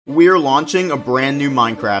We're launching a brand new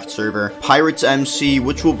Minecraft server, PiratesMC,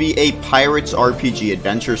 which will be a Pirates RPG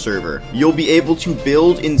adventure server. You'll be able to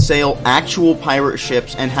build and sail actual pirate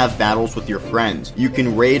ships and have battles with your friends. You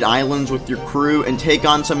can raid islands with your crew and take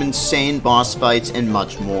on some insane boss fights and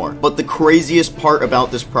much more. But the craziest part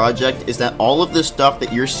about this project is that all of this stuff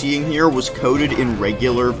that you're seeing here was coded in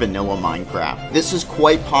regular vanilla Minecraft. This is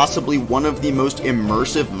quite possibly one of the most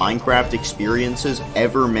immersive Minecraft experiences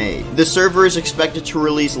ever made. The server is expected to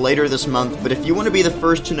release later this month, but if you want to be the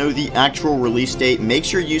first to know the actual release date, make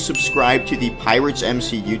sure you subscribe to the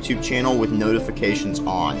PiratesMC YouTube channel with notifications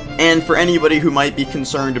on. And for anybody who might be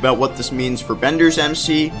concerned about what this means for Bender's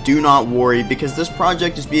MC, do not worry, because this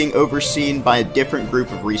project is being overseen by a different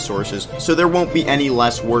group of resources, so there won't be any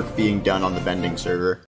less work being done on the Bending server.